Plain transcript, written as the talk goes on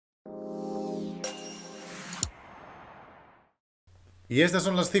Y estas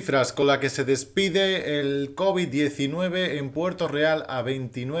son las cifras con las que se despide el COVID-19 en Puerto Real a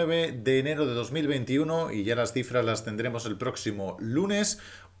 29 de enero de 2021 y ya las cifras las tendremos el próximo lunes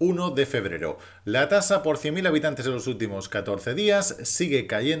 1 de febrero. La tasa por 100.000 habitantes en los últimos 14 días sigue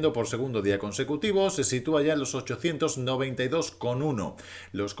cayendo por segundo día consecutivo, se sitúa ya en los 892,1.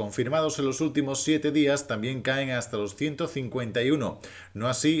 Los confirmados en los últimos 7 días también caen hasta los 151. No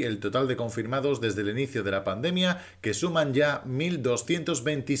así el total de confirmados desde el inicio de la pandemia, que suman ya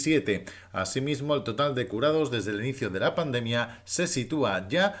 1.227. Asimismo, el total de curados desde el inicio de la pandemia se sitúa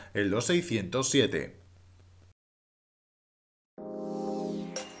ya en los 607.